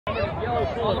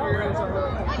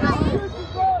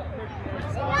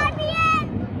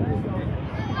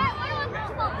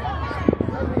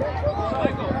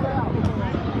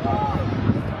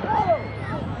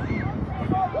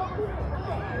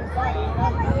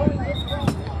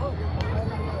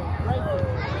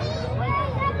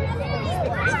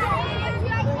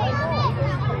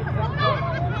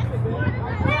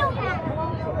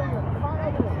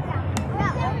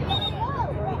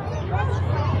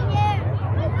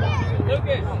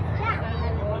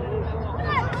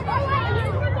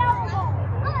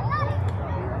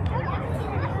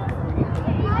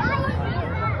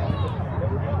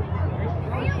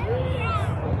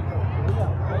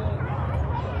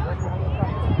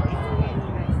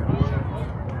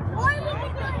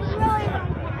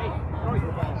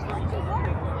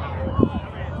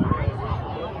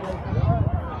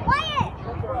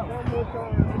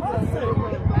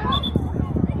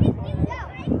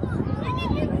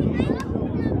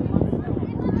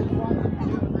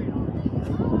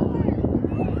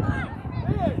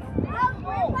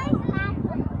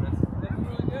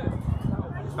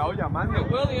Estaba llamando.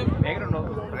 William, Negro, no.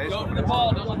 go to the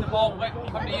ball. Don't let the ball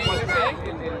come to you.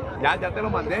 Ya te lo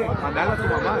mandé. Mandale a tu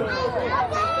mamá.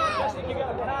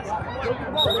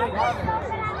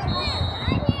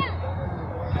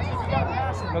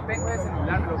 No tengo el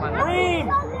celular, lo mandé. Green!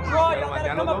 Troy, y'all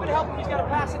gotta come up and help him. He's gotta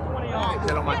pass it to one of y'all.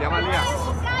 Se lo mandé a María.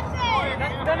 No.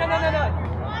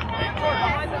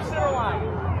 Behind the center line.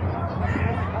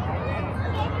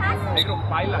 Negro,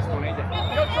 bailas con ella.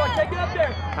 Yo, Troy, take it up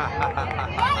there.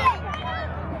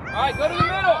 All right, go to the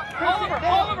middle.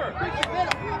 Oliver.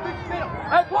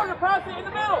 Hey, Porter, pass it in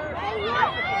the middle.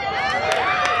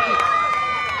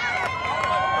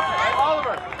 Hey,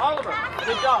 Oliver.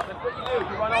 Good job. That's what you do.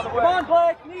 You run all the way. Come on,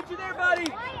 Blake. Need you there, buddy.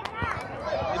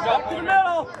 Good job, Back to the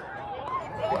middle.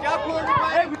 Good job, Porter.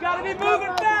 Hey, we gotta be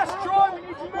moving fast, Troy. We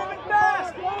need you moving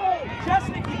fast.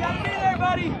 Chesnick, you gotta be there,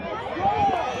 buddy.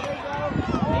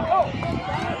 Go.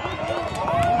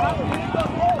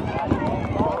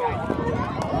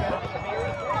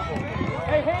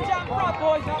 Hey, hands out in front,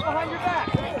 boys, not behind your back.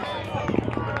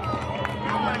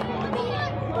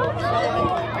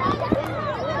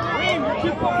 Green, you're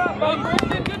too far up, buddy.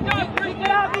 Good job. Get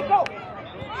out, Nico.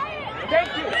 Thank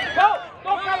you. Go.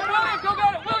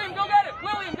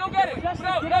 William, go get it. Chesnick,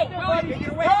 No, get there, buddy.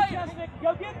 William. Right, Chesnick. Go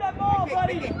get that ball,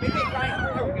 buddy. Good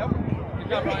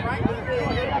job, Ryan.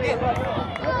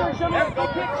 Show me that big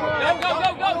kick, Troy. Go.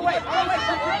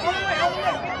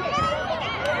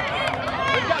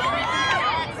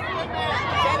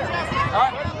 All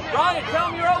right, Ryan, tell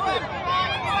him you're open.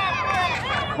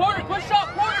 Porter, push up.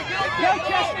 Porter, get up Go, there.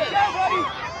 Chesnick. Go, buddy.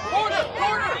 Porter.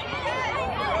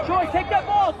 Troy, take that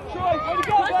ball. Troy, way to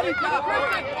go, buddy.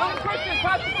 Christian,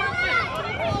 pass to Christian.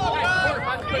 Porter,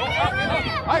 pass to Christian.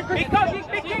 All right, Nico,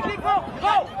 big kick, Nico.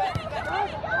 Go.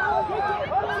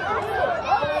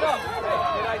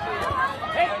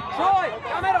 Hey, Troy,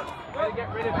 camero. Way to get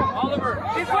rid of it. Oliver.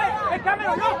 This way. Hey,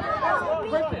 camero, no.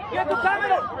 Christian. Get to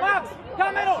camero.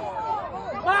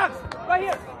 Max, right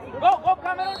here. Go,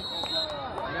 camero.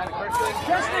 You got it, Christian.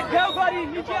 Chesnick, go, buddy.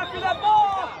 Need you after that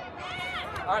ball.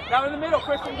 All right, down in the middle,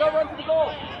 Christian. Go run to the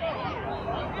goal.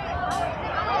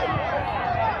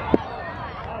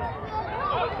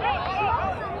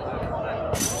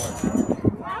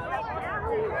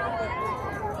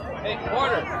 Hey,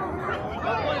 Porter.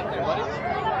 Go play up there, buddy.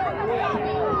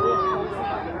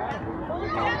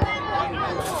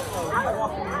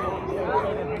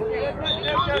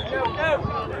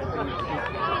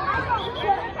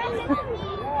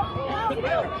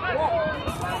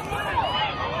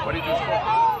 What did you score?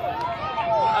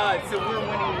 So we're winning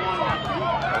 1.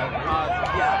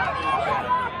 Yeah.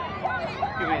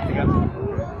 Give me a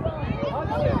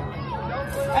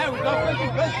Hey, we go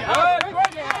freaking good job.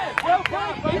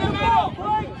 Go, in the middle.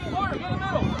 Porter, get in the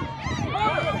middle.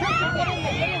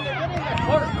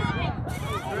 Porter.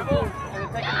 Dribble, and then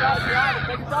take a shot if you have it.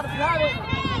 Take a shot if you have it.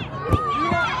 Do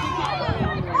not.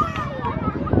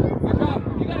 Good job.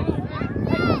 You gotta go.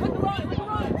 Hey, hit the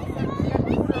run.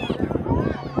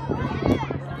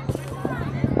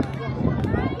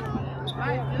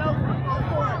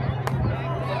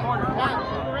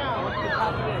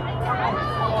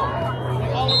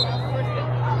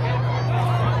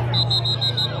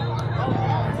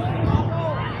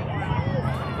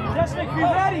 Chesnick, be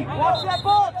ready. Watch that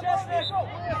ball, Chesnick.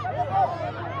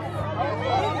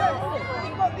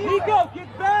 Nico, get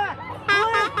back.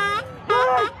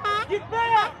 Get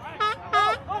back.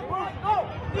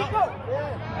 Nico.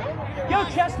 Go,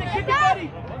 Chesnick, kick it, buddy.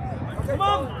 Come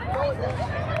on.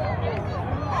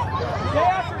 Stay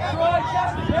after Troy,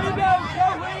 Chesnick. There you go. Go,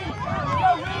 Wayne.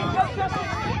 Go, Chesnick.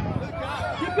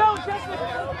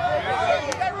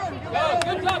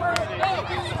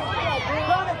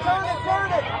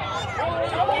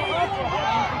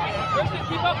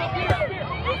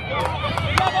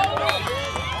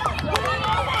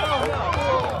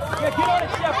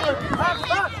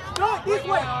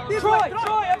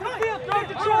 Troy, at the field, throw it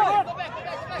to Troy.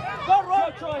 Go, Roy.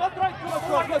 Troy. Go,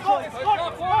 Troy. Good, Troy.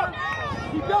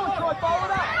 Keep going, Troy. Follow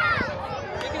it up.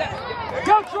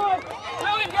 Go, Troy.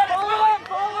 Follow it up.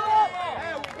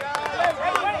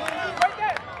 Right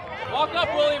there. Walk up,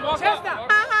 William. Walk Chest up. down.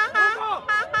 Move up.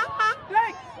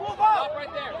 Blake, move up. Stop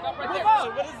right there. Stop right there. Move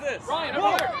up. What is this? Ryan, Move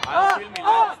over here.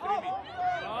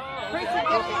 Grayson,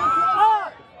 get in.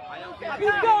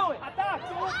 Keep going. Attack.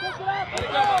 Let it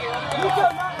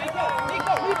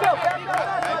go, Nico, back.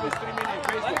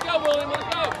 Let it go, William. Let it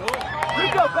go.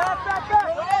 Nico, back. Throw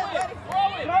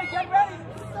it. Troy, get ready.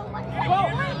 Go.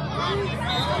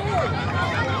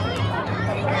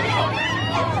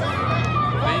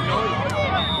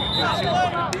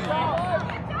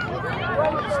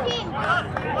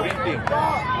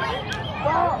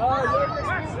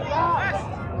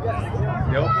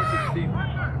 Llevo por 16.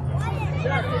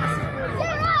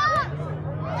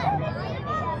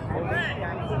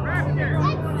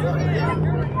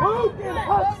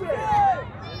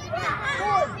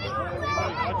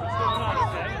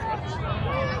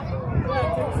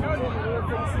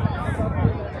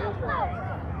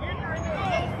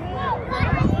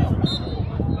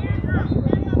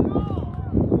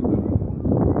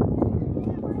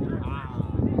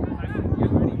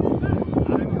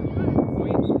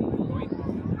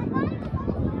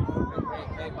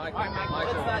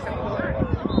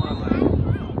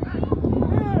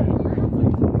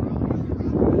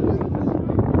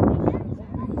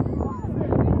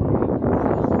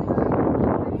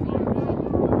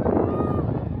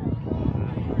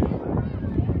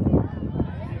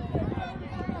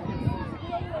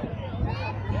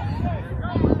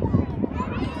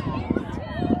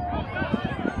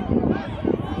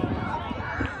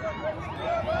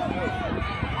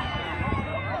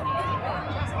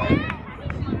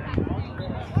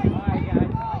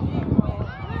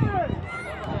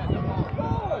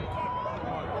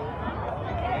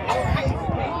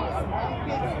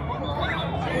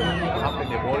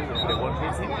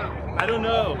 I don't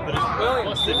know, but it's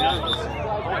busted down.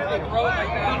 Throw it like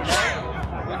that.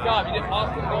 Good job. You did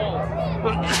awesome goals.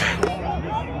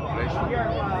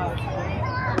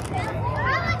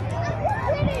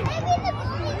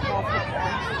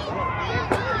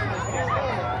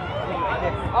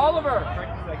 Oliver,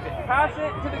 pass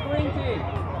it to the green team.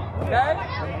 Okay?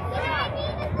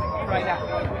 Right now.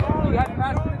 You had to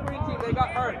pass it to the green team. They got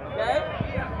hurt. Okay?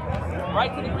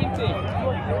 Right to the green team.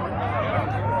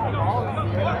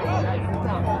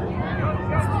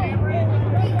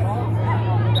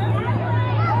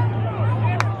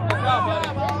 Good job, buddy.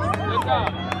 Good job.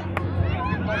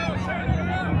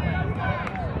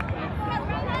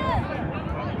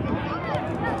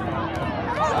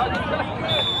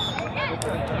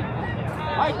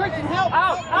 All right, Christian, help.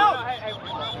 Out.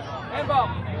 Handball.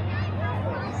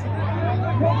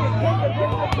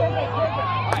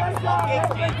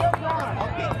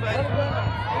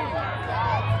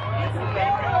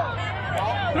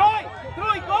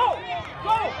 Troy, go.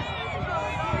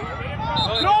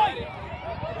 Troy,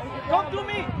 come to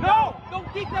me. No, don't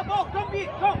kick the ball.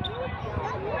 Come.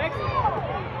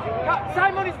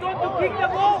 Simon is going to kick the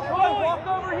ball. Troy, walk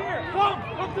over here.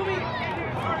 Come to me.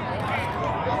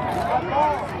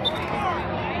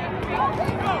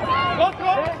 Go,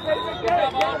 Troy.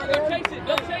 Come on, go chase it.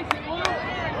 Go chase it.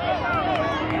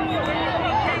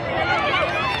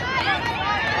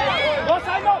 Go,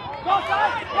 Simon. Go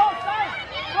side.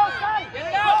 Get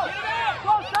it out.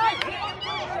 Go side.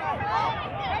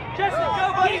 Chester, go,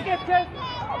 buddy. Kick it, Chester.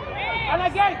 And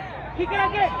again. Kick it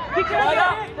again. Go. Get it.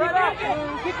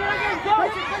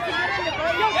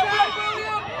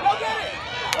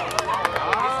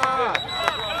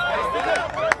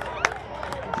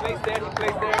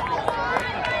 Place there.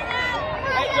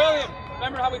 Hey, William,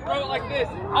 remember how we throw it like this?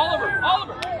 Oliver,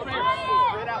 over here.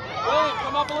 William,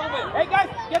 come up a little bit. Hey, guys,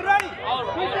 get ready.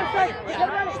 Oliver, Get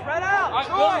ready. Spread out. All right,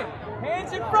 Troy,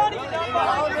 hands in front of you, not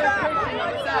behind your back.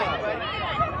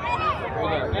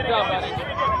 Good job, buddy.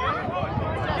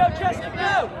 Go, Chester,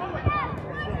 go.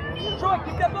 Troy,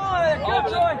 keep that ball out of there. Go,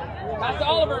 Troy. Pass to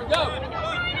Oliver, go.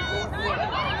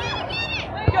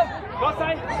 Go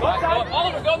side.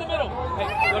 Oliver, go in the middle. Hey,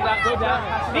 go down.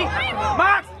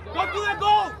 Max, go to the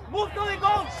goal. Move to the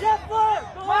goal. Sheffler,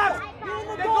 Max, get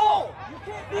in the goal. You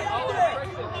can't be out there.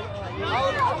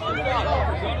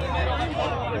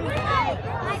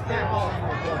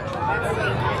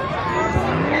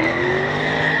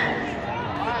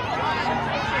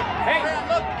 Hey,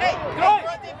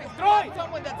 Troy,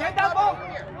 get that ball.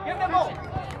 Get the ball.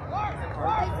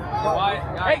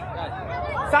 Hey,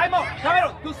 Simon,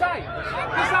 Cameron, to side.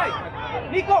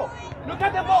 Nico, look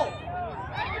at the ball.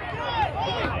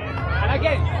 And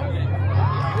again.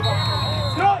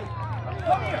 Troy,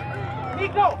 come here.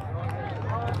 Nico,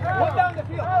 put down the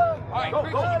field. All right, go.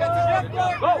 Go.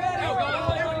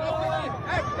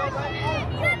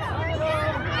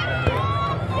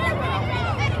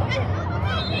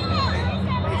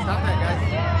 Stop that, guys.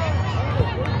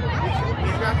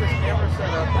 He's got this camera set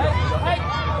up. Hey,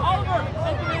 Oliver,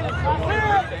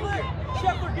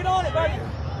 Shepherd, get on it, buddy.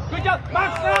 Good job,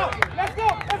 Max, now. Let's go,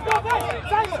 guys.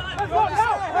 Simon, let's go,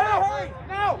 now.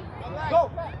 Go.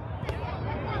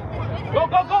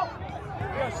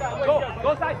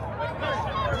 Go, side.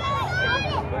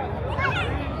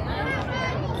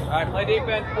 All right, play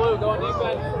defense. Blue, go on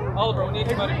defense. Oliver, we need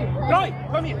you, buddy. Troy,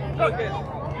 come here. Go this.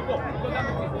 You go down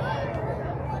the field.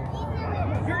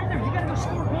 You're in there, you gotta go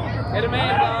score goal. Get a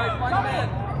man, guys. Find a man.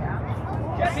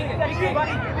 Jesse, that's you,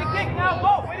 buddy. Big kick now,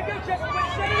 go. Way to go, Jesse. Way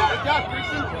to set it up. Good job,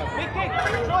 Christian. Big kick.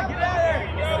 Troy, get out of there.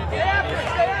 Stay after it.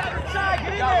 Inside.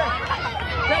 Get in there.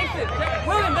 Chase it.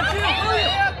 William, that's you.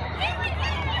 William.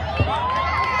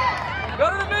 Go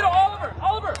to the middle, Oliver.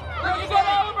 There you go,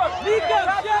 Oliver. Nico,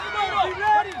 Sept, be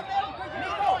ready.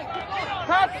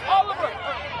 Pass Oliver.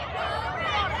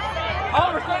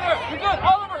 Oliver, stay there. You're good.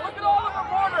 Oliver, look at Oliver,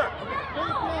 corner.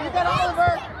 You got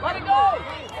Oliver. Let it go.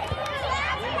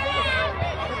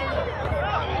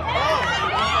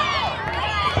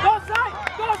 Go side.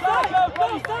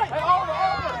 Hey, Oliver.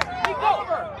 Nico,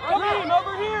 Green,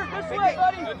 over here. This way,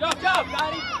 buddy. Good job,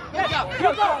 Katy. Good job.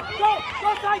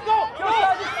 Go side, go. Good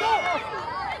job,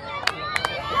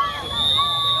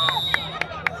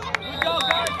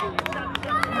 guys.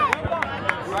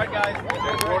 All right, guys.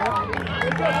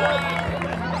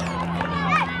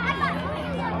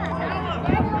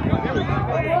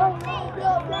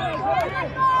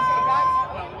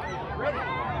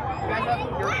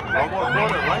 One more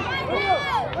corner, right?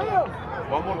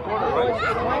 One more corner, right?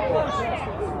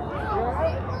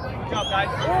 Good job,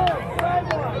 guys.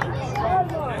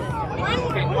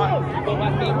 Okay, come on. Go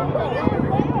back deep.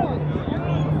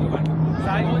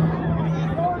 Side.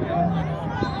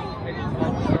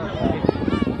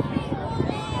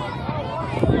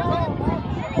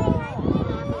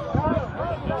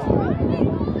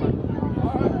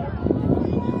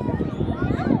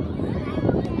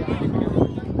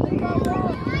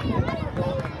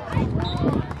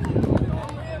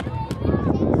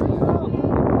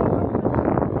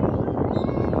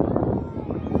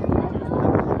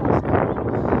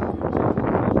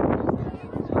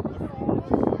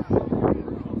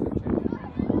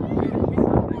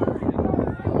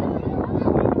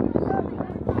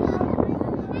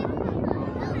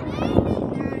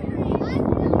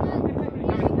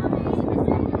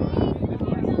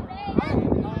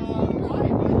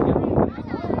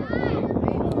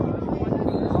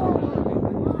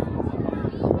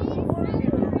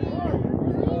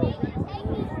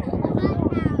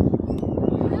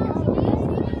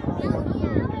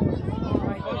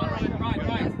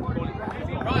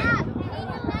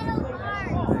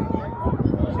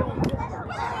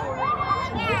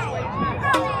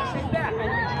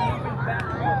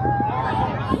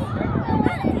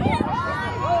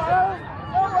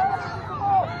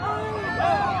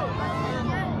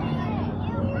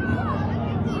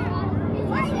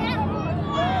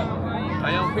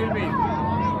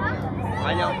 I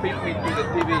am filming to the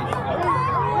TV.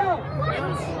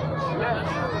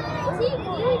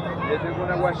 Yes, we're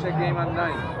gonna watch the game at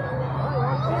night.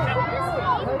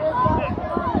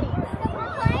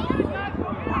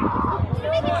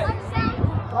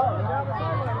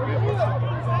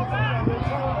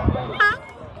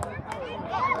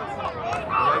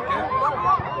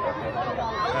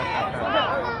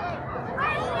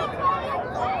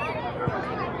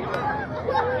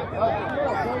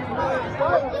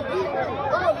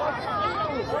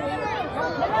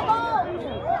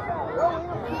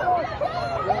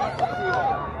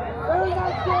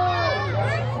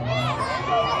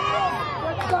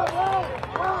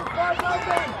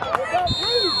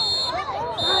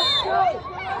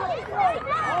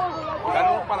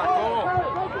 Saludos para todos.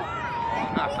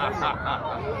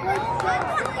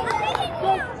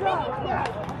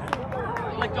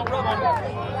 Like, don't rub on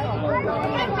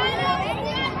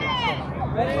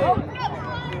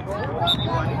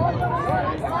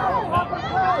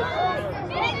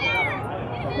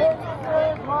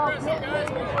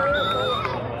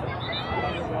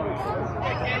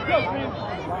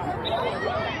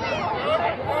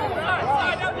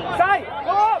Side,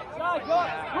 go up! Side, go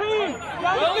up! Green!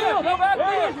 Down the field! Go back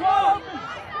there!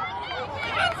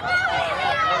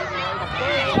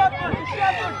 Shepherd!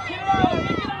 Shepherd! Get it out!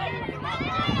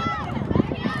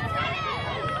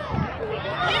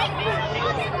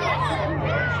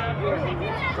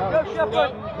 Go,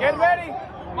 Shepherd. Get ready.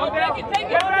 Go, take it.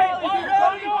 Get ready.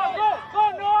 Go,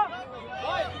 Noah.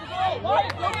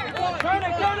 Turn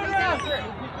it around.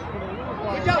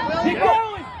 Good job, Will. Keep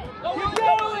going.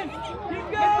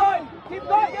 Keep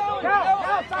going.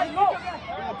 Now, side, go.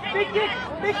 Big kick,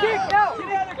 now. Get out of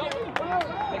here.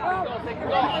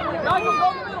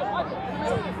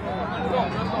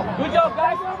 Good job,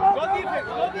 guys. Go defense.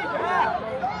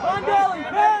 Mondelli,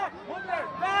 back.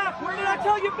 Where did I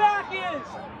tell you back is?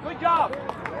 Good job.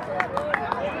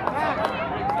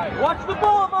 Watch the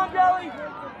ball, Mondelli.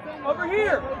 Over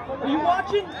here. Are you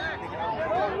watching?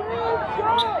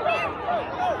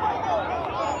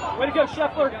 Way to go,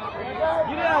 Scheffler. Get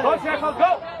it out. Go, Scheffler.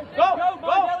 Go,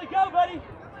 Mondelli. Go, buddy.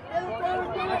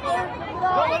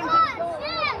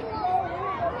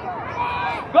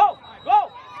 Go.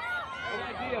 Good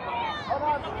idea, buddy.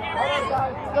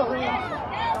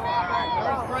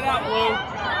 Spread out, Blue.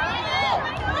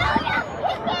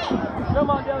 Come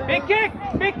on, Mondelli. Big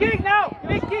kick now.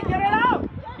 Big kick. Get it out,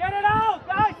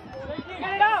 guys.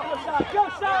 Get it out. Go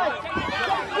side.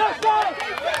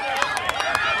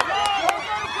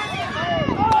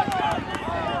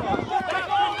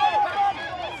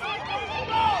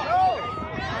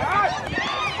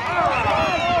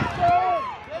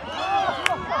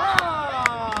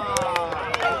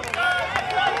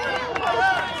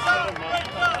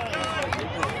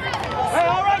 Hey,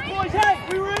 all right, boys. Hey,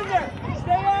 we were in there.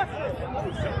 Stay after it.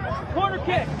 Corner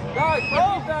kick. Guys,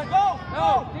 defense. Go.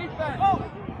 Defense.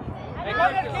 Hey,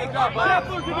 Good job, buddy.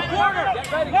 Scheffler to the corner. Get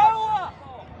ready. Noah,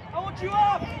 I want you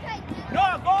up.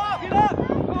 Noah, go up. Get up.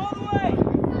 Go all the way.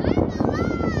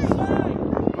 Slide.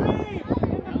 Breathe.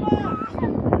 In the box.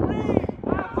 Breathe.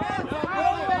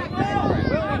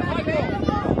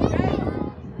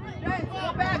 James, go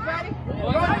back, buddy.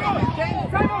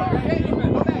 James, Go back.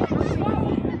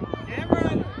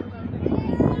 Cameron.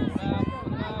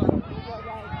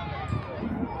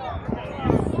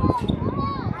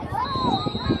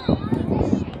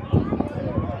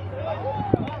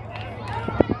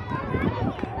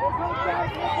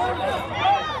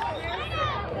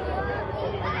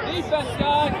 Defense,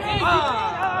 guys.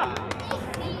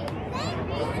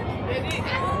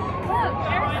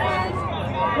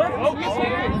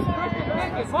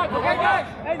 Okay, guys.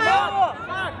 Hey, Noah.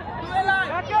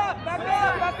 Back up.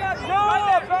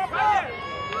 Noah, back up.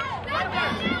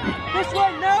 This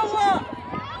way, Noah.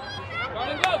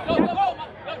 Go.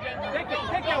 Take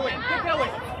that way.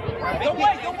 Don't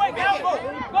wait. Now go.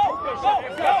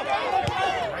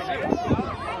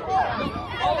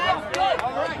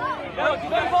 All right. Go, get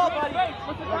the ball, buddy.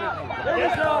 There you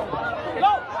go.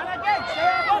 Go. And again, stay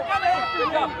out. Go, come here.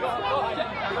 Good job. Go.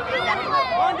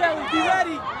 Mondelli, be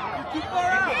ready. You're too far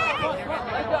out.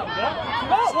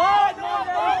 Go. Slide,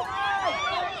 Mondelli.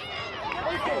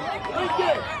 Take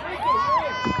it.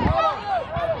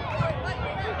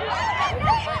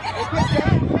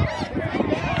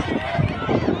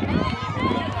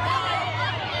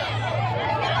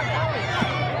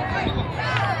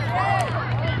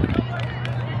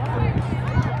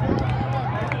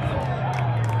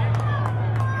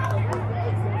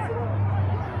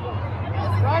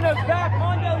 Rhino's back.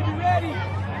 Mondelli, be ready.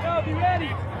 Go, be ready.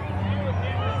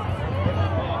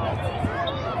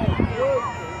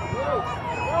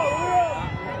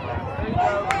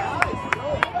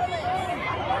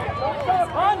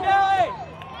 Mondelli!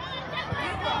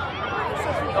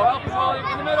 Go help him, William.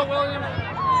 In the middle, William.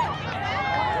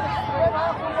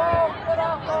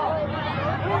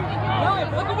 William,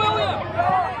 look at William.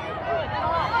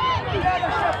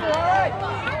 All right.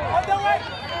 On the way.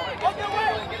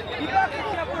 Keep back to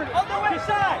Shepherd. On the way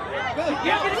side.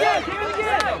 Give it again.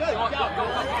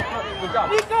 Good job.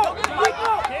 Nico,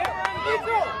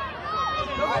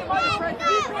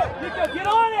 get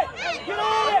on it.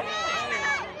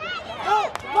 Go,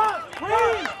 come on.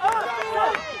 Breathe.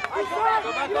 Go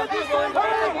back on to it, William.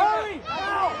 Hurry.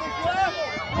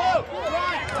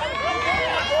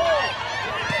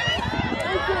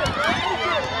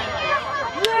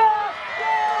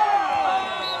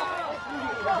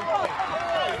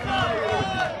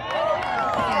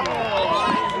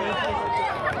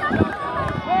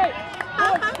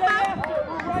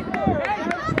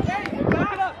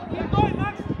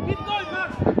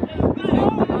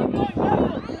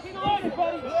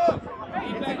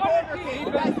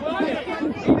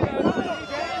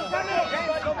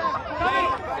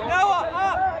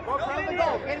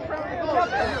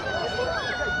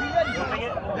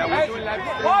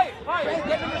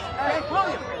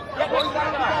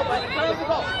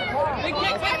 Big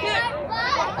kick.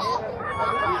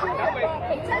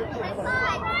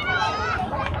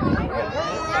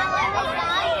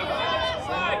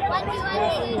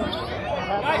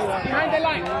 Guys, behind the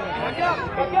line. Back up.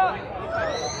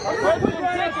 Christian,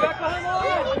 kick it.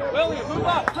 William, move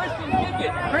up. Christian, kick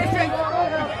it. Christian,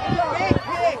 big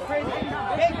kick, Christian.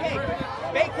 Big kick.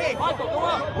 Big kick. Michael, go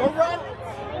up. Go run.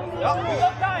 Oh,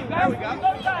 there we go.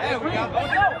 There we go.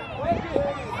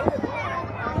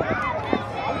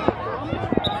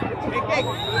 Big kick.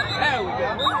 There we go.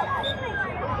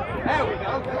 There we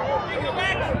go.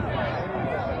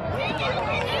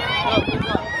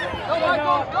 Go,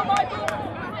 Michael. Go, Michael.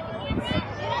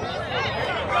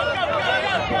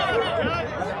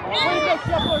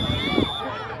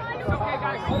 Okay,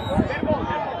 guys.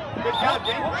 Good job,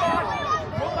 Jake.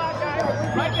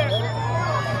 Right there.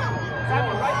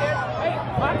 Simon, right there. Hey,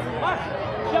 watch.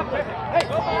 Hey,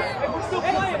 go back. Hey, we're still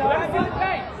playing. Let's feel the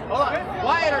pain. Hold on.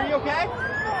 Wyatt, are you okay?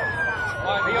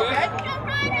 Are you okay?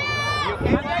 You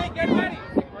okay? Get ready.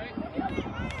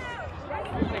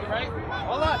 Take a break.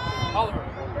 Hold on. Oliver.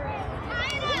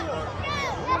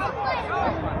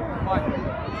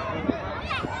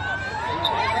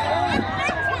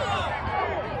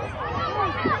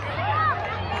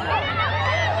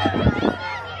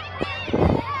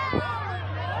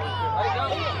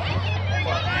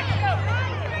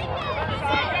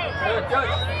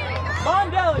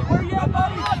 Mom, Deli, where you at,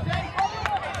 buddy? Good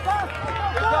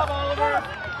job, Oliver.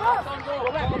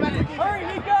 Hurry,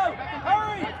 Nico!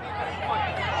 Hurry!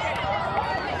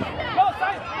 Go,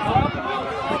 Simon!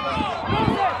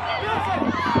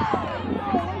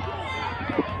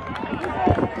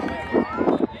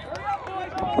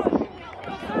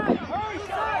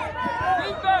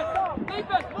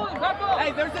 Defense, William, back up.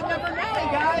 Hey, there's a number 9,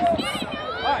 guys!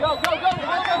 All right. Go.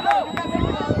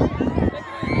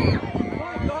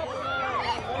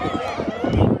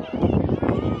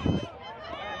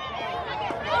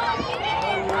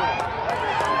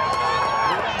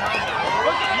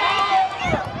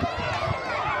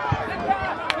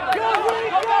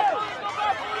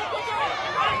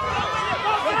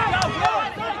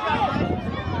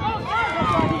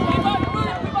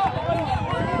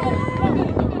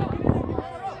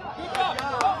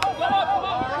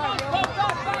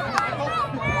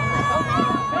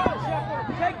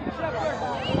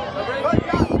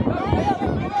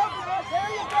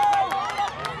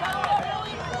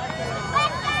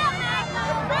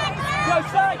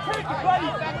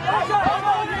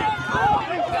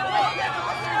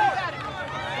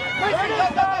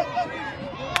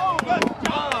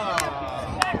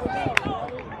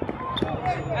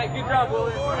 Hey, good job,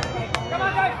 William. Come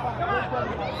on, guys. Come on.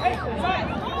 Hey, side.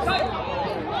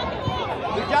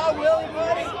 Good job, Willie,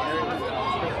 buddy.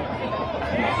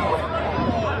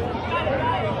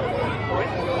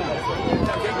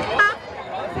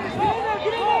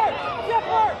 Get in there.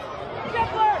 Shepard. Good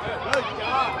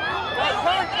job. Turn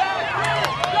back.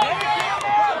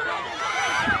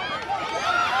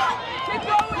 Keep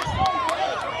going.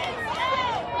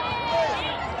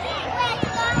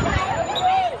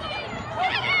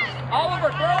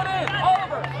 Oliver, throw it in.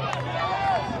 Oliver.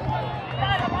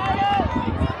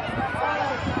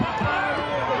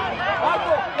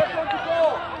 Michael, get some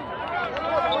control.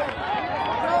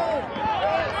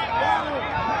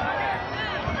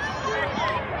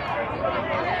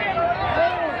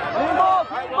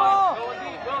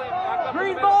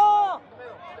 Green ball.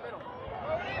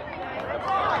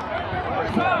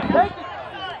 Take it.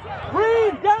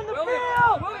 Green, down the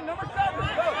field. William, number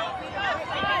 7. Go.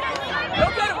 Go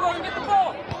get it, William. Get the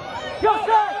ball. Go,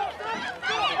 Seth.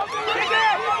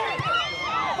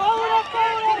 Follow it up.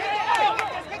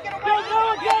 Go,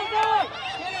 Noah.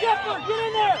 Shepard, get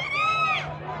in there.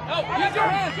 No, use your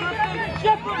hands.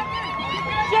 Shepard.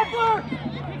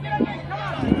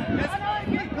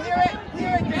 Clear it,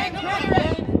 King, clear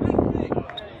it.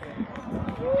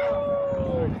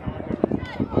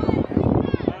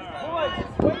 Boys,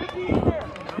 way to be in there.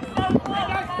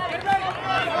 Get ready.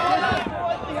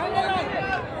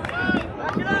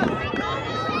 Back it up.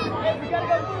 Hey, we gotta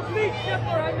go full speed,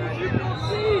 Shepard. I need you full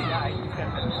speed.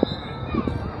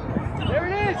 There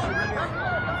it is.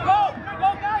 Go,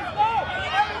 guys, go.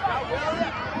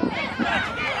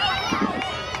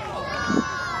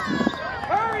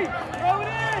 Hurry, throw it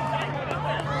in.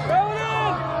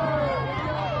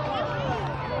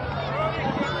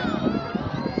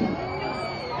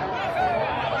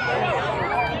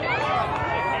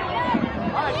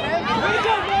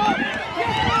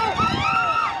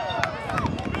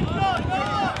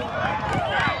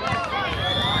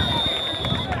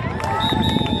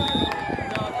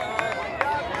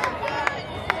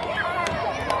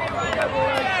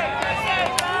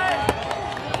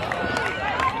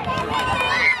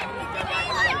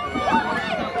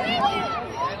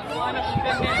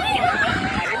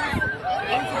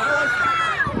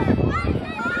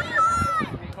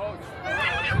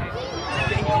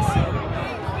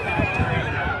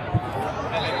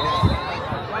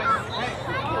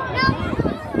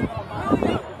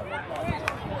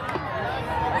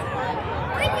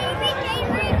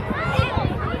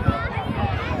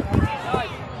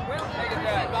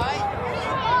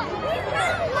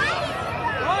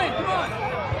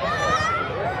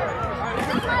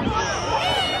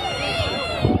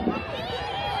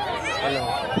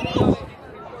 Hello.